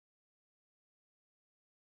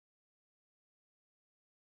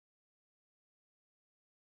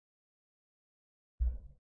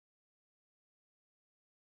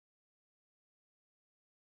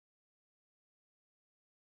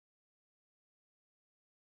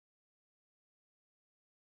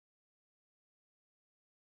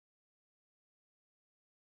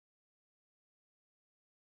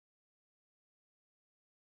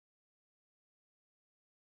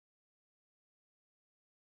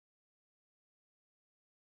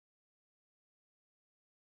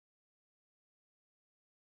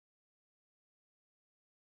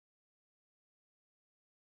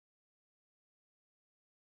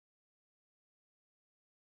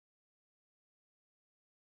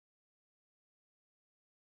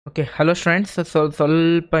Okay hello students,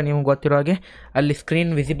 ಸ್ವಲ್ಪ ನಿಮ್ಗೆ ಗೊತ್ತಿರೋ ಹಾಗೆ ಅಲ್ಲಿ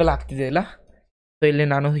ಸ್ಕ್ರೀನ್ ವಿಸಿಬಲ್ ಆಗ್ತಿದೆಯಲ್ಲ. ಸೊ ಇಲ್ಲಿ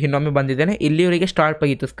ನಾನು ಇನ್ನೊಮ್ಮೆ ಬಂದಿದ್ದೇನೆ. ಇಲ್ಲಿವರೆಗೆ ಸ್ಟಾಪ್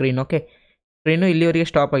ಆಗಿತ್ತು ಸ್ಕ್ರೀನ್. ಓಕೆ, ಸ್ಕ್ರೀನು ಇಲ್ಲಿವರೆಗೆ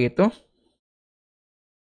ಸ್ಟಾಪ್ ಆಗಿತ್ತು.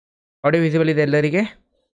 ಆಡಿಯೋ ವಿಸಿಬಲ್ ಇದೆ ಎಲ್ಲರಿಗೆ?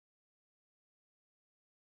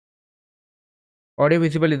 ಆಡಿಯೋ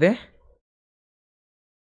ವಿಸಿಬಲ್ ಇದೆ?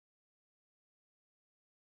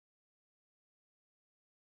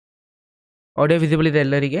 ಆಡಿಯೋ ವಿಸಿಬಲ್ ಇದೆ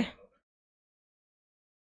ಎಲ್ಲರಿಗೆ?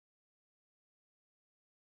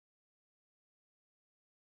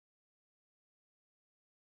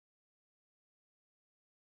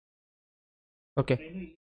 ಓಕೆ,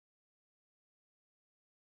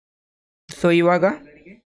 ಸೊ ಇವಾಗ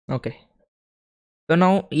ಓಕೆ, ಸೊ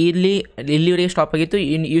ನಾವು ಇಲ್ಲಿವರೆಗೆ ಸ್ಟಾಪ್ ಆಗಿತ್ತು.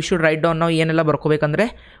 You should write down. ನಾವು ಏನೆಲ್ಲ ಬರ್ಕೋಬೇಕಂದ್ರೆ,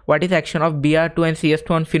 what is action of Br2 and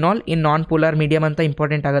CS2 on phenol in non polar medium ಅಂತ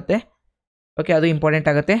ಇಂಪಾರ್ಟೆಂಟ್ ಆಗುತ್ತೆ. ಓಕೆ, ಅದು ಇಂಪಾರ್ಟೆಂಟ್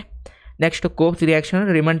ಆಗುತ್ತೆ. Next ಕೋಬ್ಸ್ reaction,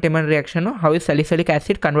 Ripun reaction, how is ಸಲಿಸಲಿಕ್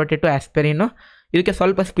acid converted to ಆಸ್ಪೆರಿನು. ಇದಕ್ಕೆ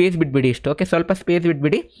ಸ್ವಲ್ಪ ಸ್ಪೇಸ್ ಬಿಟ್ಬಿಡಿ ಇಷ್ಟು. ಓಕೆ, ಸ್ವಲ್ಪ ಸ್ಪೇಸ್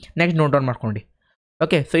ಬಿಟ್ಬಿಡಿ, ನೆಕ್ಸ್ಟ್ ನೋಟ್ ಡೌನ್ ಮಾಡ್ಕೊಂಡು.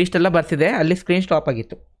 ಓಕೆ, ಸೊ ಇಷ್ಟೆಲ್ಲ ಬರ್ತಿದೆ, ಅಲ್ಲಿ ಸ್ಕ್ರೀನ್ ಸ್ಟಾಪ್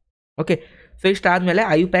ಆಗಿತ್ತು. ಓಕೆ, ಸೊ ಇಷ್ಟಾದಮೇಲೆ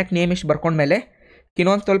IUPAC ನೇಮ್ ಇಷ್ಟು ಬರ್ಕೊಂಡ್ಮೇಲೆ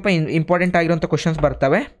ಇನ್ನೊಂದು ಸ್ವಲ್ಪ ಇಂಪಾರ್ಟೆಂಟ್ ಆಗಿರೋಂಥ ಕ್ವಶನ್ಸ್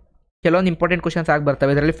ಬರ್ತವೆ. ಕೆಲವೊಂದು ಇಂಪಾರ್ಟೆಂಟ್ ಕ್ವಶನ್ಸ್ ಆಗಿ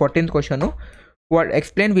ಬರ್ತವೆ. ಇದರಲ್ಲಿ 14th question,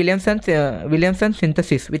 explain Williamson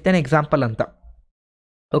synthesis with an example ಅಂತ.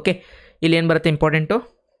 ಓಕೆ, ಇಲ್ಲಿ ಏನು ಬರುತ್ತೆ ಇಂಪಾರ್ಟೆಂಟು,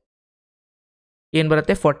 ಏನು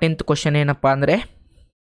ಬರುತ್ತೆ 14th ಕ್ವಶನ್ ಏನಪ್ಪ ಅಂದರೆ,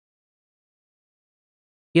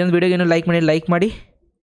 ಈ ಒಂದು ವಿಡಿಯೋಗೇನು ಲೈಕ್ ಮಾಡಿ.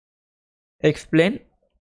 ಎಕ್ಸ್ಪ್ಲೇನ್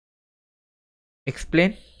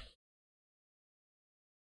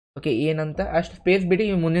ಓಕೆ ಏನಂತ ಅಷ್ಟು ಸ್ಪೇಸ್ ಬಿಡಿ.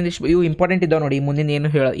 ಮುಂದಿನ ಇವು ಇಂಪಾರ್ಟೆಂಟ್ ಇದ್ದಾವೆ ನೋಡಿ. ಮುಂದಿನ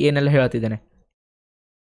ಏನೆಲ್ಲ ಹೇಳ್ತಿದ್ದೇನೆ.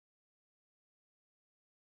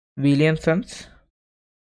 ವಿಲಿಯಮ್ಸನ್ಸ್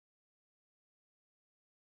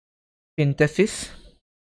synthesis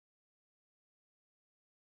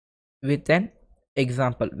with an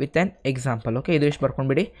example. Okay, ಇದು ಇಷ್ಟು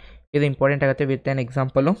ಬರ್ಕೊಂಡ್ಬಿಡಿ, ಇದು ಇಂಪಾರ್ಟೆಂಟ್ ಆಗುತ್ತೆ. With an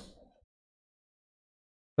example.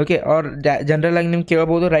 Okay, R general ಆಗಿ ನಿಮ್ಗೆ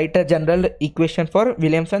ಕೇಳ್ಬೋದು, write a general equation for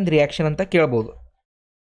Williamson reaction ಅಂತ ಕೇಳ್ಬೋದು.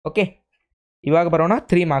 ಓಕೆ, ಇವಾಗ ಬರೋಣ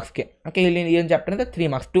 3 ಮಾರ್ಕ್ಸ್ಗೆ. ಓಕೆ, ಇಲ್ಲಿ ಏನು ಚಾಪ್ಟರ್ ಅಂದರೆ 3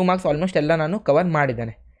 ಮಾರ್ಕ್ಸ್. 2 ಮಾರ್ಕ್ಸ್ ಆಲ್ಮೋಸ್ಟ್ ಎಲ್ಲ ನಾನು ಕವರ್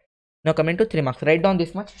ಮಾಡಿದ್ದೇನೆ. ನಾವು coming to 3 marks. Write down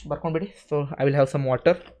this much, ಬರ್ಕೊಂಡ್ಬಿಡಿ. So I will have some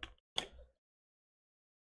water.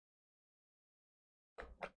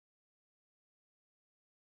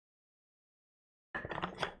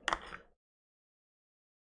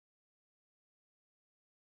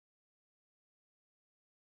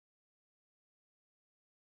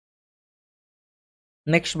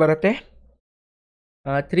 Next ಬರುತ್ತೆ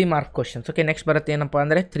 3 ಮಾರ್ಕ್ ಕ್ವಶನ್ಸ್. ಓಕೆ, ನೆಕ್ಸ್ಟ್ ಬರುತ್ತೆ ಏನಪ್ಪ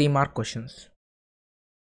ಅಂದರೆ 3 ಮಾರ್ಕ್ ಕ್ವಶನ್ಸ್.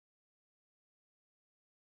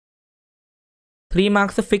 3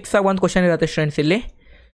 ಮಾರ್ಕ್ಸ್ ಫಿಕ್ಸ್ ಆಗಿ ಒಂದು ಕ್ವಶನ್ ಇರುತ್ತೆ ಸ್ಟೂಡೆಂಟ್ಸ್. ಇಲ್ಲಿ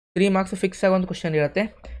 3 ಮಾರ್ಕ್ಸ್ ಫಿಕ್ಸ್ ಆಗಿ ಒಂದು ಕ್ವಶನ್ ಇರುತ್ತೆ.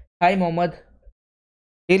 ಹಾಯ್ ಮೊಹಮ್ಮದ್,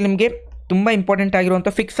 ಇಲ್ಲಿ ನಿಮಗೆ ತುಂಬ ಇಂಪಾರ್ಟೆಂಟ್ ಆಗಿರುವಂಥ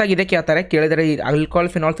ಫಿಕ್ಸ್ ಆಗಿದೆ ಕೇಳ್ತಾರೆ. ಕೇಳಿದರೆ ಆಲ್ಕೋಹಾಲ್,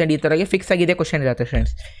 ಫಿನಾಲ್ಸ್ ಆ್ಯಂಡ್ ಈ ಥರಗೆ ಫಿಕ್ಸ್ ಆಗಿದೆ ಕ್ವಶನ್ ಇರುತ್ತೆ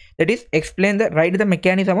students. That is right the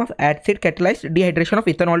mechanism of acid catalyzed dehydration of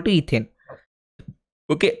ethanol to ethane.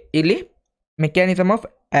 Okay, ಇಲ್ಲಿ mechanism of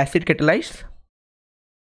acid catalyzed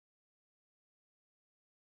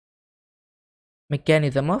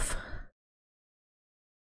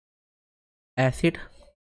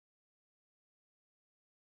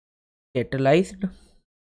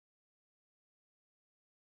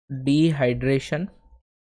dehydration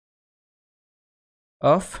of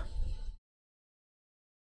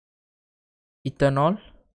ethanol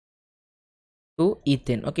to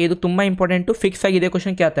ethane. Okay, ಇದು ತುಂಬ important. Fix ಆಗಿದೆ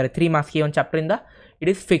question ಕೇಳ್ತಾರೆ 3 ಮಾರ್ಕ್ಸ್ಗೆ ಒಂದು ಚಾಪ್ಟರಿಂದ. It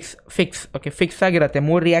is fix. Okay, fix ಆಗಿರುತ್ತೆ.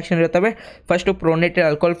 3 reaction ಇರ್ತವೆ. First ಪ್ರೊನೇಟೆಡ್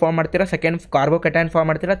alcohol form ಮಾಡ್ತೀರಾ, second ಕಾರ್ಬೋಕಟಾಯನ್ form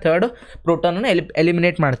ಮಾಡ್ತೀರಾ, ಥರ್ಡ್ ಪ್ರೋಟಾನನ್ನು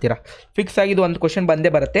ಎಲಿಮಿನೇಟ್ ಮಾಡ್ತೀರಾ. ಫಿಕ್ಸ್ ಆಗಿದ್ದು ಒಂದು ಕ್ವಶನ್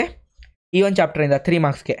ಬಂದೇ ಬರುತ್ತೆ ಈ ಒಂದು ಚಾಪ್ಟರಿಂದ 3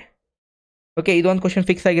 ಮಾರ್ಕ್ಸ್ಗೆ. ಓಕೆ, ಇದು ಒಂದು ಕ್ವಶನ್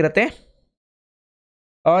ಫಿಕ್ಸ್ ಆಗಿರುತ್ತೆ.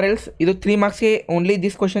 ಆರ್ ಎಲ್ಸ್ ಇದು 3 ಮಾರ್ಕ್ಸ್ಗೆ only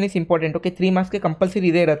this question is important. Okay, 3 ಮಾರ್ಕ್ಸ್ಗೆ compulsory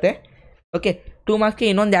ಇದೇ ಇರುತ್ತೆ. ಓಕೆ, 2 ಮಾರ್ಕ್ಸ್ಗೆ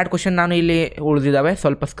ಇನ್ನೊಂದು 2 ಕ್ವಶನ್ ನಾನು ಇಲ್ಲಿ ಉಳಿದಿದ್ದಾವೆ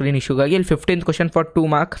ಸ್ವಲ್ಪ ಸ್ಕ್ರೀನ್ ಇಶ್ಯೂಗಾಗಿ. ಇಲ್ಲಿ 15th ಕ್ವಶನ್ ಫಾರ್ 2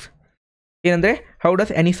 ಮಾರ್ಕ್ಸ್ ಏನಂದರೆ, how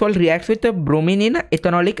does ಎನಿಸೋಲ್ reacts with bromine in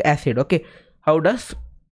ಎಥನಾಲಿಕ್ acid. Okay, how does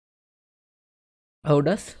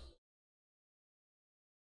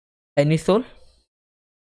ಎನಿಸೋಲ್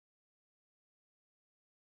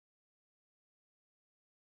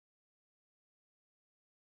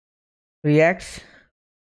reacts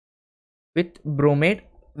with bromine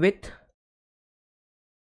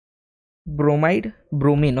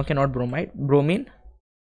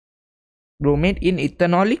in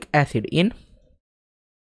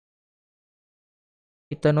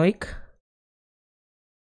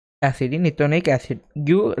ethanoic acid.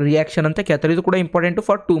 Give reaction ಅಂತ ಕೇಳ್ತಾರೆ. ಇದು ಕೂಡ important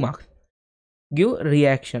for 2 marks. Give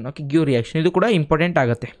reaction. Okay, give reaction ಇದು ಕೂಡ important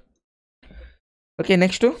ಆಗುತ್ತೆ. Okay,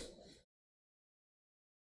 next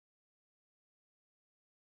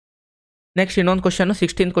ಇನ್ನೊಂದು question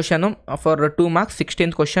 16th question for 2 marks.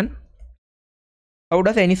 16th question, how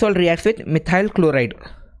does ಎನಿಸೋಲ್ reacts with methyl chloride.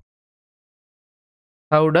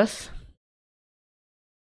 how does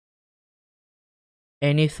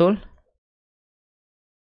anisole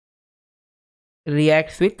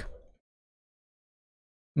reacts with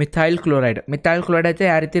methyl chloride అయితే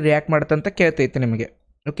ಯಾವ ರೀತಿ react ಮಾಡುತ್ತೆ ಅಂತ ಕೇಳ್ತೈತೆ ನಿಮಗೆ.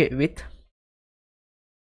 Okay, with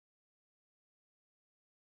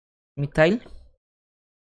methyl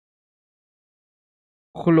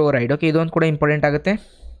chloride. Okay, ಇದೊಂದು ಕೂಡ ಇಂಪಾರ್ಟೆಂಟ್ ಆಗುತ್ತೆ.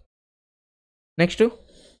 Next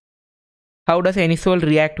how does ಎನಿಸೋಲ್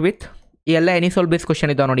react with, ಈ ಎಲ್ಲ ಎನಿಸೋಲ್ ಬೇಸ್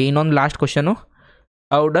ಕ್ವಶನ್ ಇದ್ದಾವೆ ನೋಡಿ. ಇನ್ನೊಂದು last question,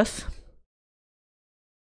 how does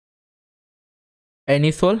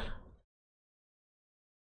ಎನಿಸೋಲ್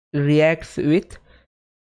reacts with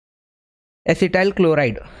acetyl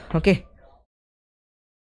chloride. Okay,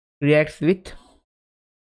 reacts with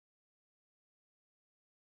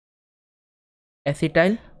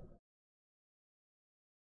acetyl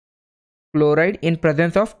chloride in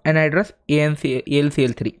presence of anhydrous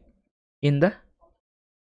AlCl3 in the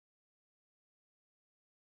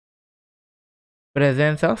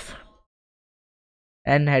presence of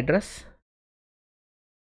anhydrous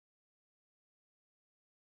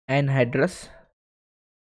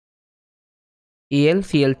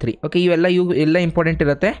AlCl3. Okay, ಇವೆಲ್ಲ important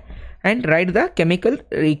ಇರುತ್ತೆ. And right the chemical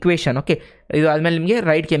equation. Okay, ಇದು ಆದಮೇಲೆ ನಿಮಗೆ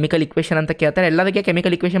right chemical equation ಅಂತ ಕೇಳ್ತಾರೆ. ಎಲ್ಲದಕ್ಕೆ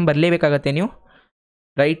chemical equation ಬರಲೇಬೇಕಾಗತ್ತೆ ನೀವು.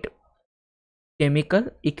 Right chemical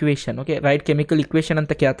equation. Okay, right chemical equation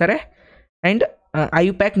ಅಂತ ಕೇಳ್ತಾರೆ. And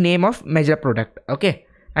IUPAC name of measure product. Okay,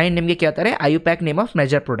 and ನಿಮಗೆ ಕೇಳ್ತಾರೆ IUPAC name of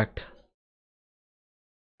measure product.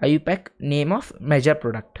 IUPAC name of measure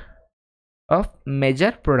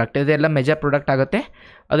product ಇದೆಲ್ಲ ಮೆಜರ್ ಪ್ರಾಡಕ್ಟ್ ಆಗುತ್ತೆ.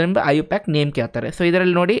 ಅದರಿಂದ IUPAC ನೇಮ್ ಕೇಳ್ತಾರೆ. So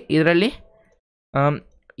ಇದರಲ್ಲಿ ನೋಡಿ, ಇದರಲ್ಲಿ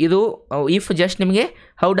ಇದು ಇಫ್ ಜಸ್ಟ್ ನಿಮಗೆ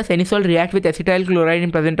how does ಎನಿಸೋಲ್ react with ಎಸಿಟೈಲ್ chloride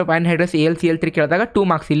in present of ಆನ್ಹೈಡ್ರಸ್ AlCl3 ಕೇಳಿದಾಗ 2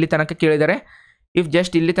 ಮಾರ್ಕ್ಸ್ ಇಲ್ಲಿ ತನಕ ಕೇಳಿದ್ದಾರೆ. ಇಫ್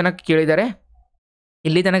ಜಸ್ಟ್ ಇಲ್ಲಿ ತನಕ ಕೇಳಿದ್ದಾರೆ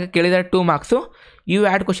 2 marks. You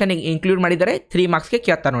add question include ಮಾಡಿದ್ದಾರೆ 3 ಮಾರ್ಕ್ಸ್ಗೆ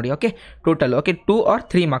ಕೇಳ್ತಾರೆ ನೋಡಿ. Okay, total okay 2 R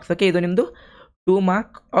 3 marks. Okay, ಇದು ನಿಮ್ಮದು 2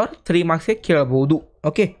 ಮಾರ್ಕ್ ಆರ್ 3 ಮಾರ್ಕ್ಸ್ಗೆ ಕೇಳಬಹುದು.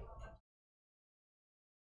 ಓಕೆ,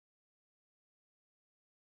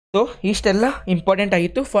 ಸೊ ಇಷ್ಟೆಲ್ಲ ಇಂಪಾರ್ಟೆಂಟ್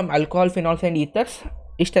ಆಗಿತ್ತು from alcohol, phenols and ethers.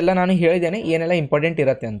 ಇಷ್ಟೆಲ್ಲ ನಾನು ಹೇಳಿದ್ದೇನೆ ಏನೆಲ್ಲ ಇಂಪಾರ್ಟೆಂಟ್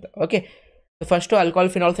ಇರುತ್ತೆ ಅಂತ. Okay, first alcohol,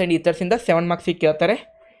 phenols and ಈಥರ್ಸಿಂದ 7 ಮಾರ್ಕ್ಸಿಗೆ ಕೇಳ್ತಾರೆ.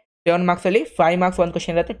 7 ಮಾರ್ಕ್ಸಲ್ಲಿ 5 ಮಾರ್ಕ್ಸ್ ಒಂದು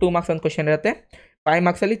ಕ್ವಶನ್ ಇರುತ್ತೆ, 2 ಮಾರ್ಕ್ಸ್ ಒಂದು ಕ್ವಶನ್ ಇರುತ್ತೆ. 5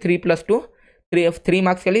 ಮಾರ್ಕ್ಸಲ್ಲಿ 3+2 3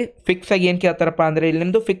 ಮಾರ್ಕ್ಸಲ್ಲಿ ಫಿಕ್ಸ್ ಆಗಿ ಏನು ಕೇಳ್ತಾರಪ್ಪ ಅಂದರೆ, ಇಲ್ಲಿ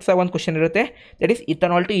ನಿಮ್ಮದು ಫಿಕ್ಸ್ ಆಗಿ ಒಂದು ಕ್ವಶನ್ ಇರುತ್ತೆ, that is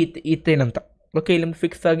ethanol to ethane ಅಂತ. ಓಕೆ, ಇಲ್ಲಿ ನಿಮ್ದು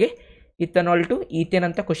ಫಿಕ್ಸ್ ಆಗಿ ಇಥನಾಲ್ ಟು ಈಥೇನ್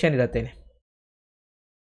ಅಂತ ಕ್ವಶನ್ ಇರುತ್ತೆ.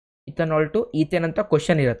 ಇಥನಾಲ್ ಟು ಈಥೇನ್ ಅಂತ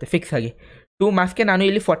ಕ್ವಶನ್ ಇರುತ್ತೆ ಫಿಕ್ಸ್ ಆಗಿ. 2 ಮಾರ್ಕ್ಸ್ಗೆ ನಾನು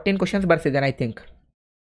ಇಲ್ಲಿ 14 ಕ್ವಶನ್ಸ್ ಬರ್ಸಿದ್ದೇನೆ. I think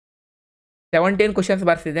 17 questions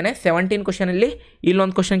ಬರ್ಸಿದ್ದೇನೆ. 17 ಕ್ವಶನಲ್ಲಿ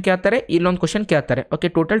ಇಲ್ಲೊಂದು ಕ್ವಶನ್ ಕೇಳ್ತಾರೆ, ಇಲ್ಲೊಂದು ಕ್ವಶನ್ ಕೇಳ್ತಾರೆ. ಓಕೆ,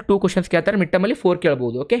 ಟೋಟಲ್ 2 ಕ್ವಶನ್ಸ್ ಕೇಳ್ತಾರೆ. ಮಿಡ್ ಟರ್ಮಲ್ಲಿ 4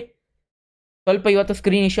 ಕೇಳ್ಬೋದು. ಓಕೆ, ಸ್ವಲ್ಪ ಇವತ್ತು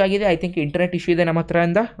ಸ್ಕ್ರೀನ್ ಇಶ್ಯೂ ಆಗಿದೆ. ಐ ಥಿಂಕ್ ಇಂಟರ್ನೆಟ್ ಇಶ್ಯೂ ಇದೆ ನಮ್ಮ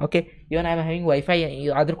ಹತ್ರದಿಂದ. Okay, even I am having wifi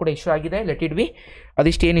ಆದರೂ ಕೂಡ ಇಶ್ಯೂ ಆಗಿದೆ. ಲೆಟ್ ಇಟ್ ಬಿ,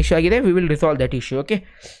 ಅದಿಷ್ಟು ಏನು ಇಶ್ಯೂ ಆಗಿದೆ, we will resolve that issue. Okay,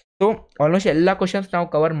 so almost ಎಲ್ಲ ಕ್ವಶನ್ಸ್ ನಾವು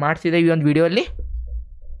ಕವರ್ ಮಾಡಿಸಿದ್ದೇವೆ ಈ ಒಂದು ವಿಡಿಯೋಲ್ಲಿ.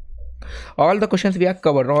 All the questions we are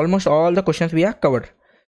covered, almost all the questions we are covered.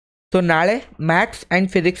 So ನಾಳೆ ಮ್ಯಾಥ್ಸ್ ಆ್ಯಂಡ್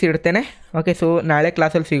ಫಿಸಿಕ್ಸ್ ಇಡ್ತೇನೆ. Okay, so ನಾಳೆ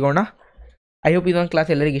ಕ್ಲಾಸಲ್ಲಿ ಸಿಗೋಣ. ಐ ಹೋಪ್ ಇದೊಂದು ಕ್ಲಾಸ್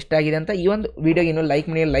ಎಲ್ಲರಿಗೆ ಇಷ್ಟ ಆಗಿದೆ ಅಂತ. ಈ ಒಂದು ವೀಡಿಯೋಗೆ ಇನ್ನೂ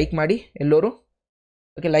ಲೈಕ್ ಮಾಡಿ ಎಲ್ಲರೂ.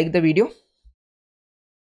 Okay, like the video.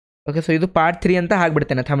 Okay, so ಇದು ಪಾರ್ಟ್ 3 ಅಂತ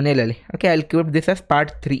ಹಾಕ್ಬಿಡ್ತೇನೆ ಥಂಬ್ನೇಲಲ್ಲಿ. Okay, I will keep this as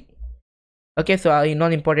part 3. Okay, so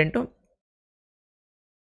ಇನ್ನೊಂದು ಇಂಪಾರ್ಟೆಂಟು,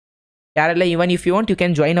 ಯಾರೆಲ್ಲ even if you want you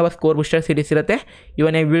can join our score booster series ಇರುತ್ತೆ.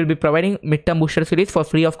 Even I will be providing mid term booster series for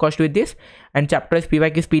free of cost with this. And chapter wise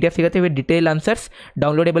PYQs PDF ಸಿಗುತ್ತೆ with detail answers,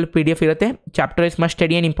 ಡೌನ್ಲೋಡೇಬಲ್ PDF ಇರುತ್ತೆ. Chapter wise must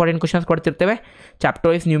study and important questions ಕೊಡ್ತಿರ್ತೇವೆ. Chapter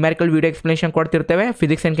wise numerical video explanation ಕೊಡ್ತಿರ್ತೇವೆ.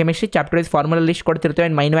 Physics and chemistry chapter wise formula list ಕೊಡ್ತಿರ್ತೇವೆ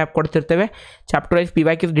and mind map ಕೊಡ್ತಿರ್ತೇವೆ. Chapter wise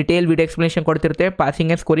PYQs detail video explanation ಕೊಡ್ತಿರ್ತೇವೆ.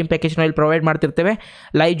 Passing and scoring ಪ್ಯಾಕೇಜ್ನ ಇಲ್ಲಿ provide ಮಾಡ್ತಿರ್ತೇವೆ.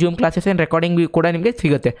 Live zoom classes and recording ಕೂಡ ನಿಮಗೆ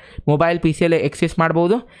ಸಿಗುತ್ತೆ. Mobile PC excess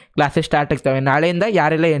ಮಾಡ್ಬೋದು. Classes start ಆಗ್ತವೆ ನಾಳೆಯಿಂದ.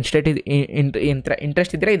 ಯಾರೆಲ್ಲ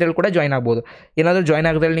interest ಇದ್ದರೆ ಇದರಲ್ಲಿ ಕೂಡ ಜಾಯ್ನ್ ಆಗ್ಬೋದು. ಏನಾದರೂ ಜಾಯ್ನ್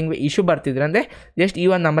ಆಗೋದ್ರಲ್ಲಿ ನಿಮಗೆ ಇಶ್ಯೂ ಬರ್ತಿದ್ರೆ ಅಂದರೆ ಜಸ್ಟ್ ಈ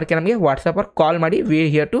ಒಂದು ನಂಬರ್ಗೆ ನಮಗೆ ವಾಟ್ಸಪ್ ಆರ್ ಕಾಲ್ ಮಾಡಿ, we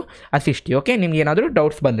hear to assist you. Okay, ನಿಮ್ಗೆ ಏನಾದರೂ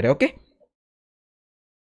ಡೌಟ್ಸ್ ಬಂದರೆ. ಓಕೆ,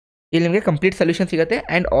 ಇಲ್ಲಿ ನಿಮಗೆ ಕಂಪ್ಲೀಟ್ ಸೊಲ್ಯೂಷನ್ ಸಿಗುತ್ತೆ.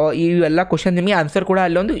 ಆ್ಯಂಡ್ ಇವೆಲ್ಲ ಕ್ವಶನ್ ನಿಮಗೆ ಆನ್ಸರ್ ಕೂಡ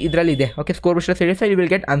ಅಲ್ಲೊಂದು ಇದರಲ್ಲಿ ಇದೆ. Okay, score booster series you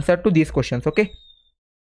will get answer to these questions. Okay,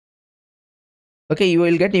 you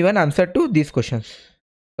will get even answer to these questions.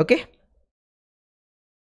 Okay,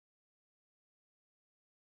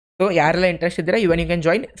 so ಯಾರೆಲ್ಲ ಇಂಟ್ರೆಸ್ಟ್ ಇದ್ದರೆ even you can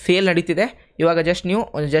join. Sale ನಡೀತಿದೆ ಇವಾಗ. ನೀವು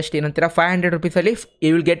ಏನಂತೀರ 500 ರೂಪೀಸಲ್ಲಿ you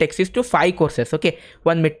will get Axis to 5 courses. Okay,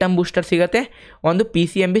 ಒಂದು mid term booster ಸಿಗುತ್ತೆ, ಒಂದು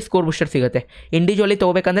PCMB score booster ಸಿಗುತ್ತೆ. Individually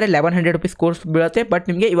ತೊಗೋಬೇಕಂದ್ರೆ 1100 rupees course ಬೀಳುತ್ತೆ. ಬಟ್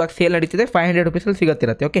ನಿಮಗೆ ಇವಾಗ ಸೇಲ್ ನಡೀತಿದೆ, 500 ರೂಪೀಸಲ್ಲಿ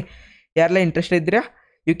ಸಿಗುತ್ತಿರುತ್ತೆ. ಓಕೆ, ಯಾರೆಲ್ಲ ಇಂಟ್ರೆಸ್ಟ್ ಇದ್ದೀರಾ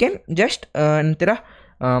ಯು ಕ್ಯಾನ್ ಜಸ್ಟ್ ಅಂತೀರ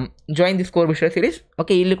join the score booster series.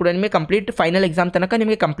 Okay, ಇಲ್ಲಿ ಕೂಡ ನಿಮಗೆ ಕಂಪ್ಲೀಟ್ ಫೈನಲ್ ಎಕ್ಸಾಮ್ ತನಕ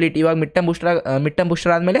ನಿಮಗೆ ಕಂಪ್ಲೀಟ್ ಇವಾಗ ಮಿಡ್ ಟರ್ಮ್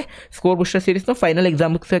ಬೂಸ್ಟರ್ ಆದಮೇಲೆ ಸ್ಕೋರ್ ಬೂಸ್ಟರ್ ಸೀರೀಸ್ನು ಫೈನಲ್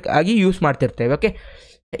ಎಕ್ಸಾಮ್ಸ್ ಆಗಿ ಯೂಸ್ ಮಾಡ್ತಿರ್ತೇವೆ. ಓಕೆ,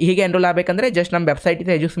 ಹೀಗೆ ಎನ್ರೋಲ್ ಆಗಬೇಕಂದ್ರೆ ಜಸ್ಟ್ ನಮ್ಮ ವೆಬ್ಸೈಟ್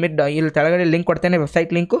ಇದೆ ಎಜುಸುಮಿಟ್, ಇಲ್ಲಿ ಕೆಳಗಡೆ ಲಿಂಕ್ ಕೊಡ್ತೇನೆ,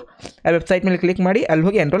 ವೆಬ್ಸೈಟ್ ಲಿಂಕು. ಆ ವೆಬ್ಸೈಟ್ ಮೇಲೆ ಕ್ಲಿಕ್ ಮಾಡಿ ಅಲ್ಲಿ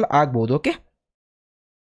ಹೋಗಿ ಎನ್ರೋಲ್ ಆಗ್ಬೋದು. Okay,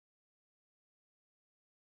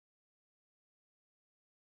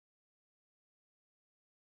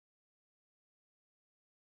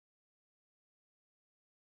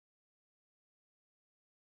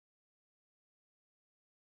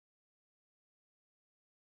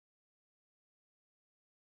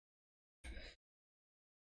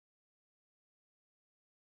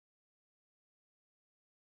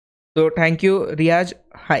 so thank you Riaz.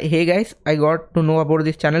 Hi, hey guys, I got to know about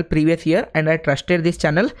this channel previous year and I trusted this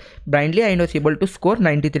channel blindly. I was able to score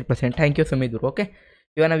 93%. Thank you Sumidur. Okay,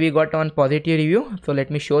 even we got one positive review, so let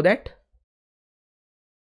me show that.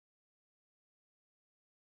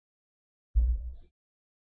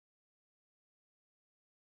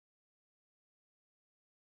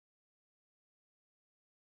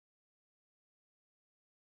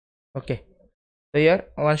 Okay, so here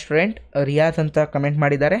one student Riaz ಅಂತ comment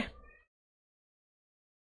ಮಾಡಿದ್ದಾರೆ.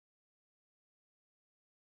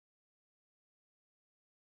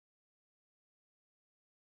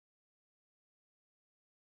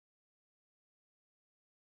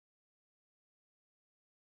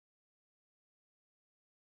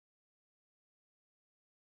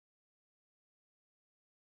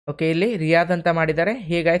 Okay, ಇಲ್ಲಿ ರಿಯಾಜ್ ಅಂತ ಮಾಡಿದ್ದಾರೆ.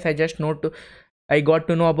 Hey guys, I got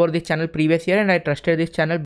to know about this channel previous year and I trusted this channel